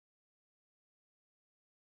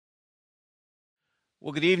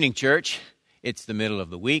Well, good evening, church. It's the middle of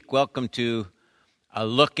the week. Welcome to A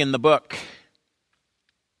Look in the Book.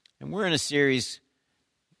 And we're in a series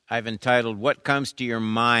I've entitled, What Comes to Your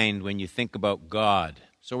Mind When You Think About God?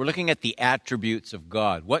 So we're looking at the attributes of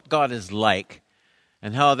God, what God is like,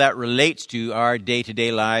 and how that relates to our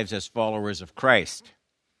day-to-day lives as followers of Christ.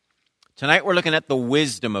 Tonight we're looking at the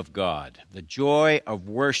wisdom of God, the joy of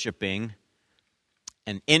worshiping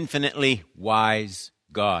an infinitely wise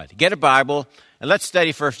God. Get a Bible, and let's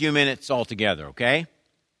study for a few minutes all together, okay?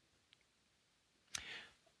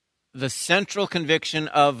 The central conviction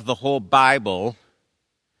of the whole Bible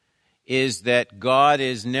is that God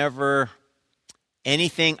is never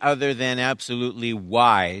anything other than absolutely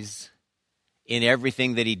wise in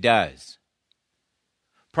everything that he does.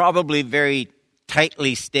 Probably very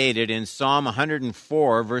tightly stated in Psalm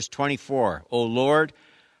 104, verse 24. O Lord,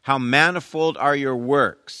 how manifold are your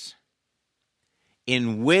works.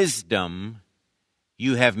 In wisdom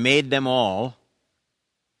you have made them all.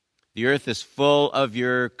 The earth is full of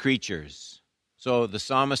your creatures. So the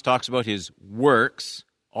psalmist talks about his works,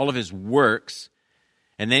 all of his works,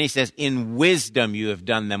 and then he says, in wisdom you have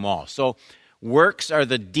done them all. So works are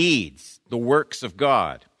the deeds, the works of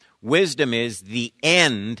God. Wisdom is the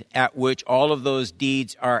end at which all of those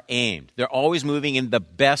deeds are aimed. They're always moving in the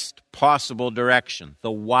best possible direction,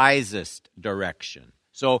 the wisest direction.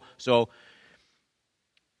 So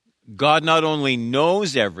God not only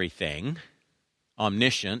knows everything,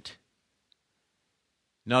 omniscient,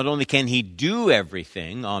 not only can he do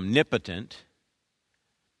everything, omnipotent,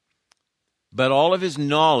 but all of his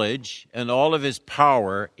knowledge and all of his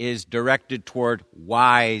power is directed toward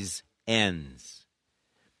wise ends.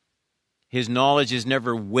 His knowledge is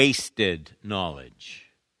never wasted knowledge.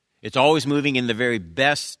 It's always moving in the very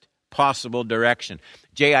best possible direction.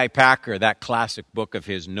 J.I. Packer, that classic book of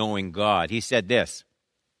his, Knowing God, he said this: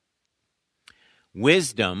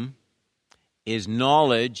 wisdom is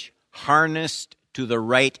knowledge harnessed to the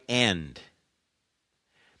right end.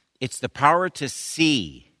 It's the power to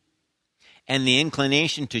see and the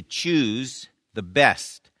inclination to choose the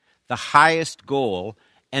best, the highest goal,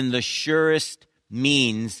 and the surest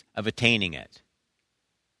means of attaining it.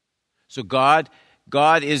 So God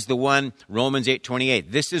is the one, Romans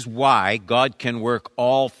 8:28. This is why God can work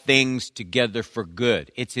all things together for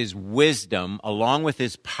good. It's his wisdom along with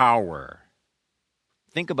his power.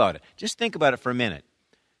 Think about it. Just think about it for a minute.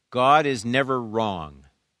 God is never wrong.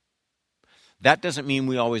 That doesn't mean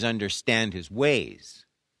we always understand his ways,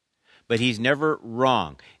 but he's never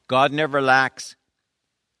wrong. God never lacks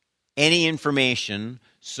any information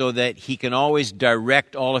so that he can always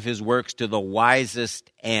direct all of his works to the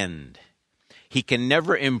wisest end. He can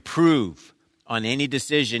never improve on any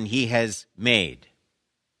decision he has made.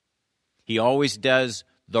 He always does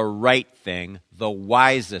the right thing, the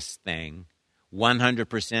wisest thing,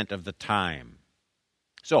 100% of the time.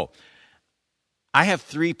 So, I have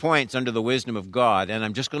 3 points under the wisdom of God, and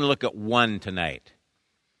I'm just going to look at one tonight.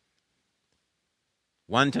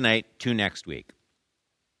 One tonight, 2 next week.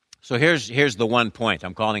 So here's the 1 point.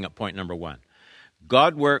 I'm calling it point number 1.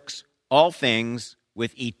 God works all things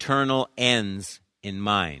with eternal ends in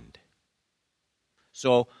mind.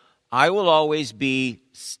 So I will always be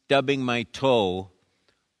stubbing my toe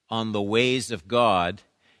on the ways of God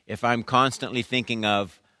if I'm constantly thinking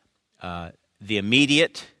of the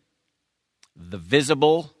immediate, the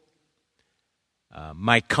visible,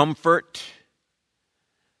 my comfort,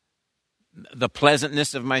 the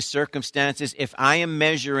pleasantness of my circumstances. If I am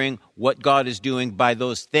measuring what God is doing by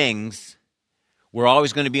those things, we're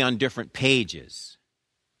always going to be on different pages.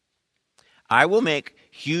 I will make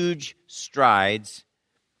huge strides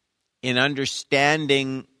in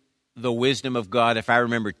understanding the wisdom of God if I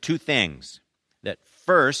remember 2 things. That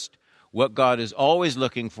first, what God is always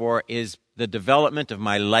looking for is the development of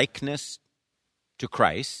my likeness to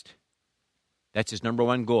Christ. That's his number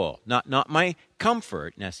 1 goal. Not my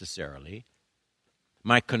comfort necessarily.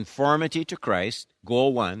 My conformity to Christ,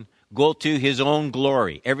 goal 1. Goal 2, his own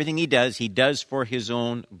glory. Everything he does for his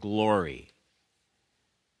own glory.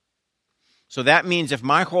 So that means if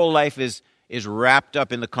my whole life is wrapped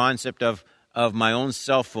up in the concept of my own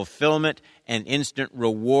self-fulfillment and instant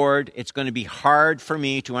reward, it's going to be hard for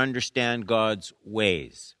me to understand God's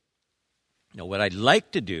ways. Now, what I'd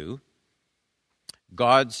like to do,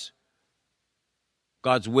 God's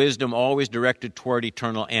wisdom always directed toward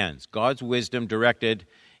eternal ends. God's wisdom directed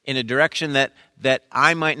in a direction that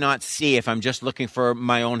I might not see if I'm just looking for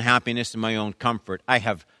my own happiness and my own comfort. I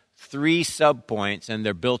have 3 subpoints, and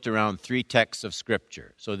they're built around 3 texts of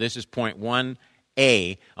Scripture. So this is point 1A.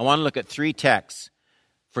 I want to look at 3 texts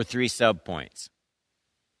for 3 subpoints.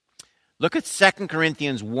 Look at 2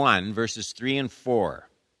 Corinthians 1, verses 3 and 4.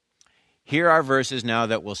 Here are verses now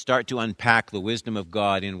that will start to unpack the wisdom of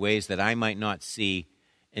God in ways that I might not see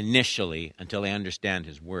initially until I understand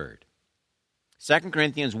his word. 2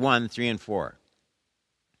 Corinthians 1, 3 and 4.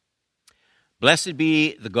 Blessed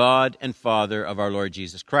be the God and Father of our Lord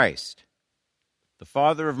Jesus Christ, the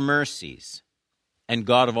Father of mercies and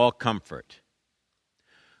God of all comfort,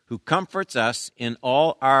 who comforts us in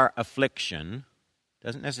all our affliction.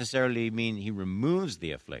 Doesn't necessarily mean he removes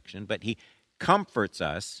the affliction, but he comforts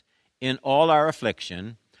us in all our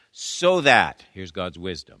affliction so that, here's God's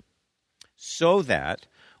wisdom, so that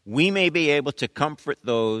we may be able to comfort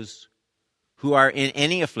those who are in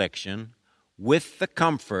any affliction with the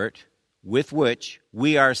comfort with which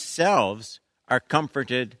we ourselves are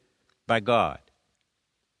comforted by God.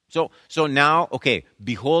 So now, okay,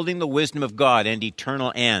 beholding the wisdom of God and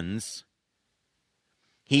eternal ends,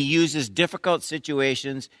 he uses difficult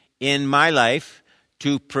situations in my life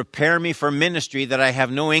to prepare me for ministry that I have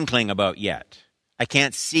no inkling about yet. I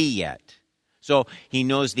can't see yet. So he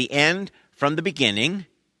knows the end from the beginning.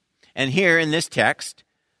 And here in this text,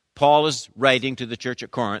 Paul is writing to the church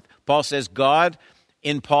at Corinth. Paul says God,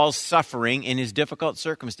 in Paul's suffering, in his difficult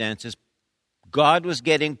circumstances, God was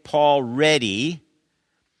getting Paul ready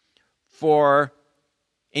for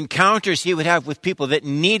encounters he would have with people that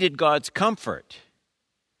needed God's comfort.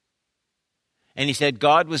 And he said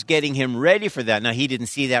God was getting him ready for that. Now, he didn't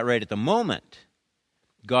see that right at the moment.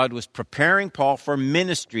 God was preparing Paul for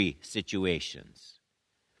ministry situations.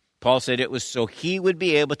 Paul said it was so he would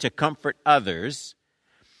be able to comfort others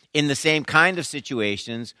in the same kind of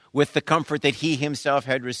situations with the comfort that he himself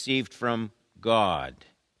had received from God.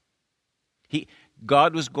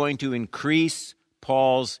 God was going to increase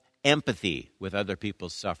Paul's empathy with other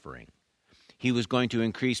people's suffering. He was going to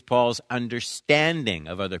increase Paul's understanding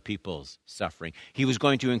of other people's suffering. He was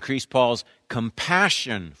going to increase Paul's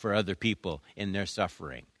compassion for other people in their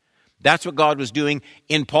suffering. That's what God was doing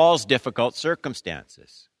in Paul's difficult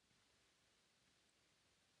circumstances.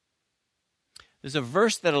 There's a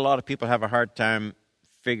verse that a lot of people have a hard time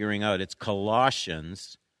figuring out. It's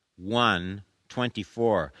Colossians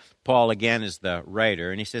 1:24. Paul again is the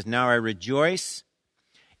writer, and he says, "Now I rejoice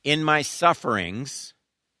in my sufferings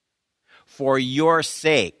for your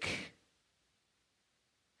sake.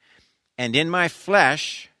 And in my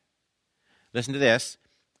flesh," listen to this,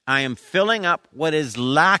 "I am filling up what is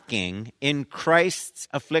lacking in Christ's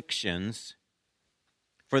afflictions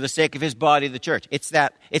for the sake of his body, the church." It's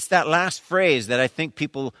that last phrase that I think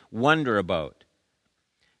people wonder about.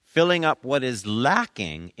 Filling up what is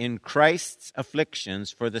lacking in Christ's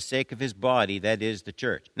afflictions for the sake of his body, that is the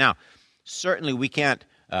church. Now, certainly we can't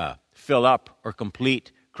fill up or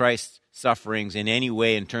complete Christ's sufferings in any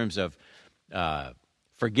way in terms of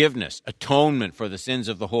forgiveness, atonement for the sins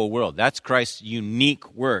of the whole world. That's Christ's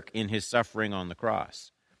unique work in his suffering on the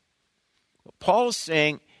cross. Paul is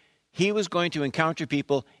saying he was going to encounter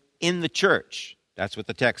people in the church. That's what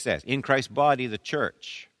the text says. In Christ's body, the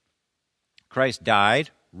church. Christ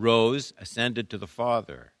died, rose, ascended to the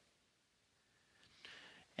Father.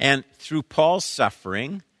 And through Paul's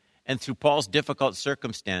suffering and through Paul's difficult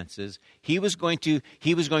circumstances, he was going to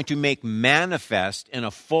make manifest in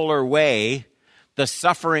a fuller way the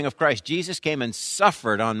suffering of Christ. Jesus came and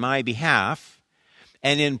suffered on my behalf.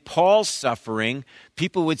 And in Paul's suffering,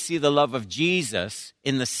 people would see the love of Jesus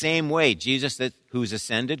in the same way. Jesus, who's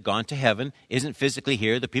ascended, gone to heaven, isn't physically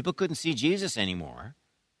here. The people couldn't see Jesus anymore.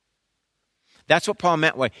 That's what Paul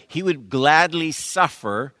meant by he would gladly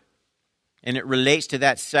suffer, and it relates to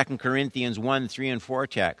that 2 Corinthians 1, 3, and 4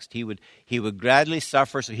 text. He would gladly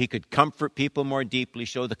suffer so he could comfort people more deeply,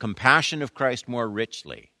 show the compassion of Christ more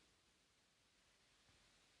richly.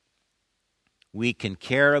 We can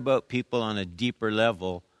care about people on a deeper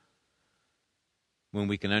level when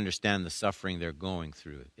we can understand the suffering they're going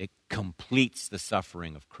through. It completes the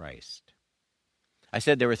suffering of Christ. I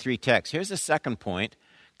said there were 3 texts. Here's the second point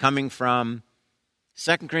coming from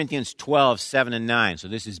 2 Corinthians 12, 7 and 9. So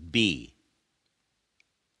this is B.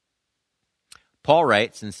 Paul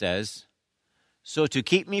writes and says, "So to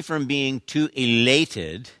keep me from being too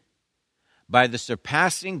elated by the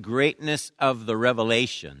surpassing greatness of the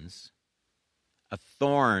revelations, a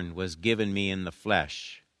thorn was given me in the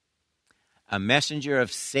flesh, a messenger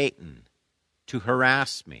of Satan to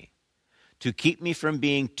harass me, to keep me from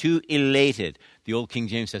being too elated." The old King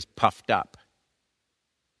James says puffed up.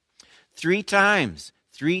 3 times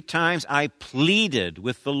I pleaded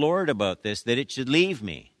with the Lord about this, that it should leave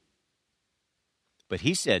me. But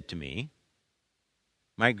he said to me,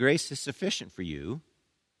 "My grace is sufficient for you,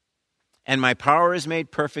 and my power is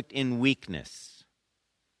made perfect in weakness."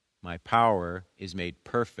 My power is made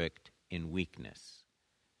perfect in weakness.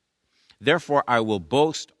 Therefore, I will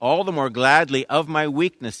boast all the more gladly of my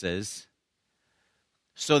weaknesses,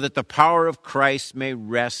 so that the power of Christ may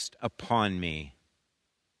rest upon me.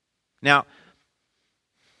 Now,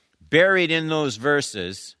 buried in those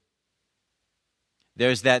verses,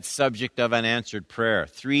 there's that subject of unanswered prayer.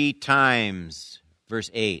 3 times,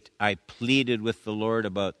 verse 8, I pleaded with the Lord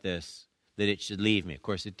about this, that it should leave me. Of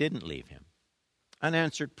course, it didn't leave him.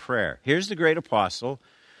 Unanswered prayer. Here's the great apostle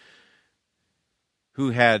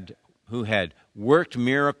who had worked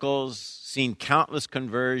miracles, seen countless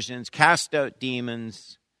conversions, cast out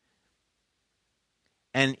demons,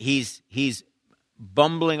 and he's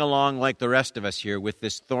bumbling along like the rest of us here with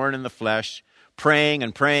this thorn in the flesh, praying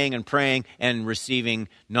and praying and praying and receiving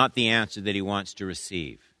not the answer that he wants to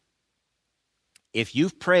receive. If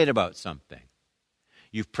you've prayed about something,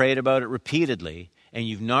 you've prayed about it repeatedly, and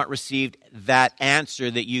you've not received that answer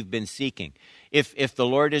that you've been seeking, if the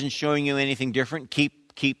Lord isn't showing you anything different, keep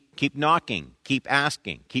knocking, keep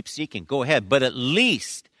asking, keep seeking. Go ahead. But at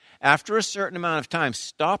least after a certain amount of time,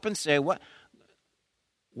 stop and say, what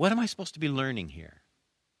am I supposed to be learning here?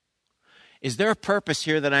 Is there a purpose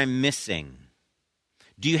here that I'm missing?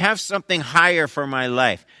 Do you have something higher for my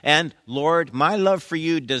life? And Lord, my love for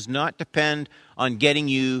you does not depend on getting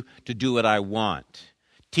you to do what I want.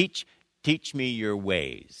 Teach me your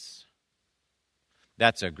ways.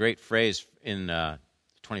 That's a great phrase in the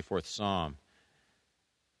 24th Psalm.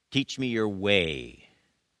 Teach me your way.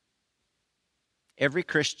 Every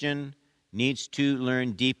Christian needs to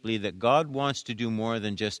learn deeply that God wants to do more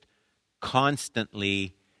than just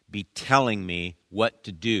constantly be telling me what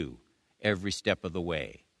to do every step of the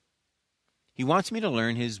way. He wants me to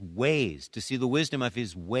learn his ways, to see the wisdom of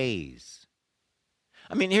his ways.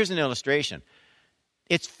 I mean, here's an illustration.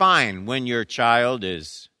 It's fine when your child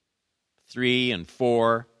is 3 and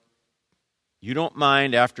 4. You don't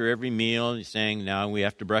mind after every meal you're saying, now we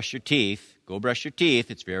have to brush your teeth. Go brush your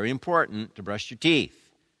teeth. It's very important to brush your teeth.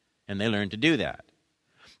 And they learn to do that.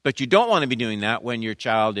 But you don't want to be doing that when your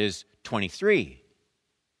child is 23.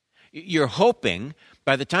 You're hoping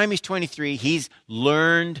by the time he's 23, he's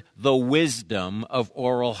learned the wisdom of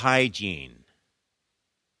oral hygiene.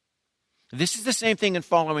 This is the same thing in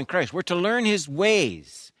following Christ. We're to learn his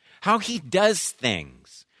ways, how he does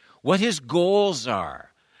things, what his goals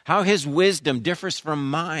are, how his wisdom differs from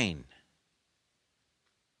mine.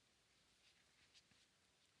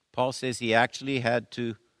 Paul says he actually had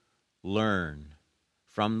to learn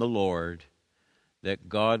from the Lord that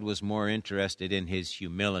God was more interested in his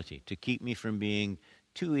humility, to keep me from being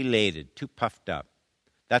too elated, too puffed up.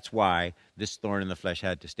 That's why this thorn in the flesh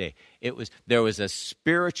had to stay. There was a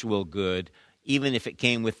spiritual good, even if it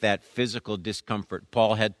came with that physical discomfort.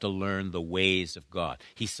 Paul had to learn the ways of God.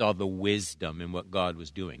 He saw the wisdom in what God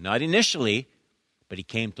was doing. Not initially, but he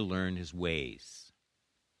came to learn his ways.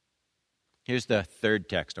 Here's the third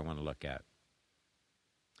text I want to look at.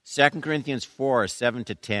 2 Corinthians 4,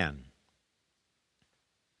 7-10.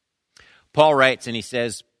 Paul writes and he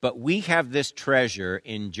says, but we have this treasure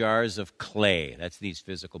in jars of clay. That's these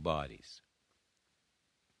physical bodies.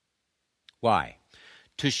 Why?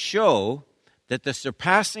 To show that the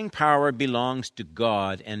surpassing power belongs to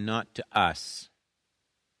God and not to us.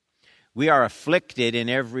 We are afflicted in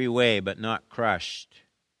every way, but not crushed.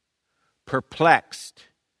 Perplexed.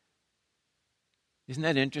 Isn't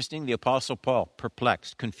that interesting? The Apostle Paul,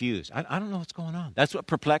 perplexed, confused. I don't know what's going on. That's what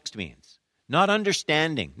perplexed means. Not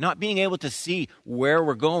understanding, not being able to see where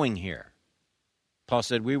we're going here. Paul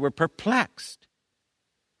said we were perplexed,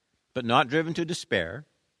 but not driven to despair,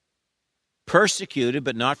 persecuted,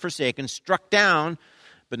 but not forsaken, struck down,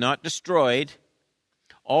 but not destroyed,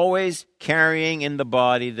 always carrying in the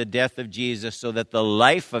body the death of Jesus, so that the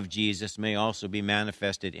life of Jesus may also be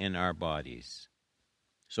manifested in our bodies.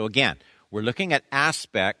 So again, we're looking at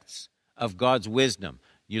aspects of God's wisdom.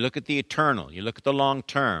 You look at the eternal, you look at the long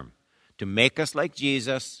term, to make us like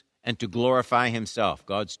Jesus and to glorify himself,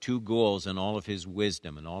 God's two goals in all of his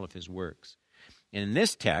wisdom and all of his works. And in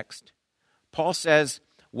this text, Paul says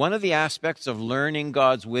one of the aspects of learning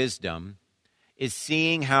God's wisdom is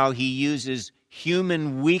seeing how he uses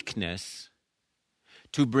human weakness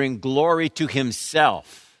to bring glory to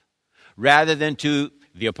himself rather than to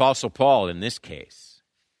the Apostle Paul in this case.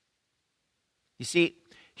 You see,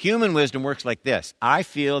 human wisdom works like this. I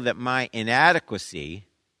feel that my inadequacy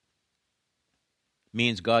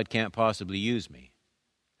means God can't possibly use me.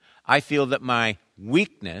 I feel that my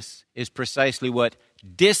weakness is precisely what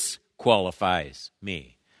disqualifies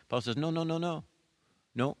me. Paul says,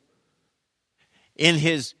 no. In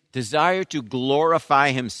his desire to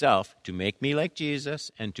glorify himself, to make me like Jesus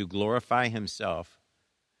and to glorify himself,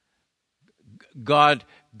 God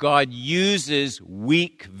uses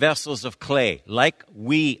weak vessels of clay, like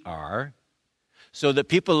we are, so that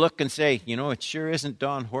people look and say, it sure isn't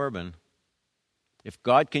Don Horban. If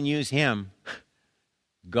God can use him,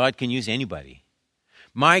 God can use anybody.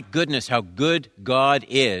 My goodness, how good God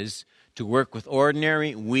is to work with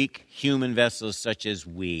ordinary, weak human vessels such as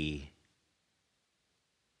we.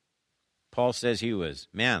 Paul says he was,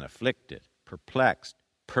 afflicted, perplexed,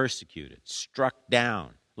 persecuted, struck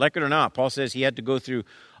down. Like it or not, Paul says he had to go through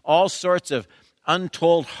all sorts of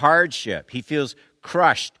untold hardship. He feels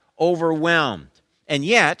crushed, overwhelmed. And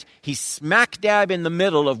yet, he's smack dab in the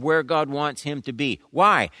middle of where God wants him to be.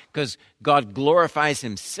 Why? Because God glorifies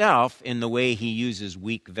himself in the way he uses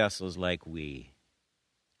weak vessels like we.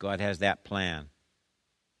 God has that plan.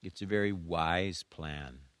 It's a very wise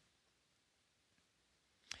plan.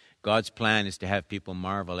 God's plan is to have people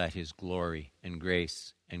marvel at his glory and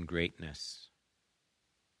grace and greatness.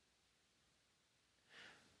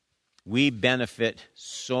 We benefit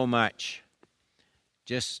so much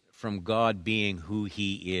just from God being who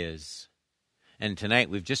he is. And tonight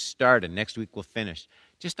we've just started. Next week we'll finish.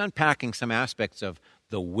 Just unpacking some aspects of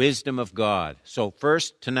the wisdom of God. So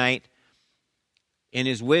first, tonight, in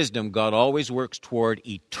his wisdom, God always works toward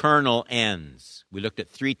eternal ends. We looked at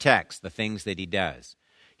 3 texts, the things that he does.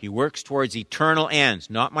 He works towards eternal ends,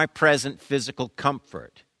 not my present physical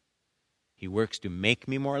comfort. He works to make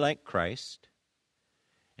me more like Christ,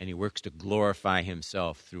 and he works to glorify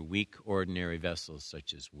himself through weak, ordinary vessels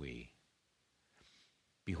such as we.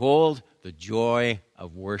 Behold the joy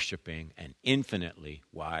of worshiping an infinitely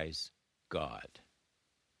wise God.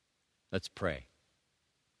 Let's pray.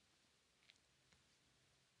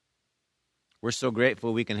 We're so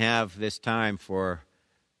grateful we can have this time for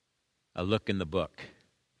a look in the book.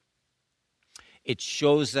 It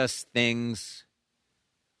shows us things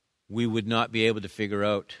we would not be able to figure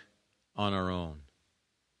out on our own.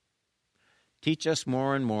 Teach us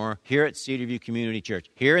more and more here at Cedar View Community Church,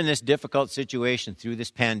 here in this difficult situation through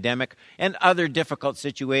this pandemic and other difficult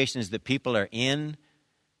situations that people are in.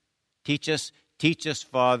 Teach us,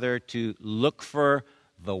 Father, to look for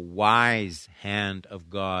the wise hand of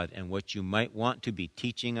God and what you might want to be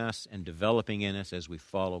teaching us and developing in us as we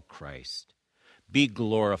follow Christ. Be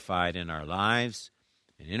glorified in our lives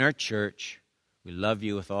and in our church. We love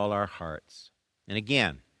you with all our hearts. And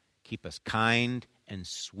again, keep us kind and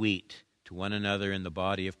sweet to one another in the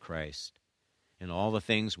body of Christ, in all the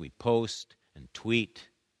things we post and tweet.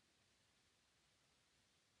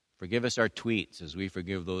 Forgive us our tweets as we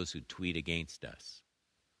forgive those who tweet against us.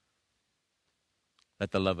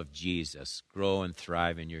 Let the love of Jesus grow and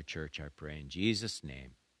thrive in your church, I pray, in Jesus'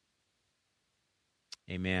 name.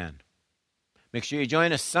 Amen. Make sure you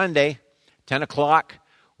join us Sunday, 10 o'clock,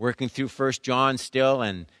 working through 1 John still,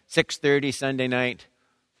 and 6:30 Sunday night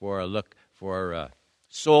for a look for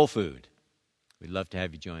soul food. We'd love to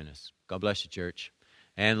have you join us. God bless you, church,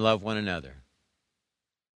 and love one another.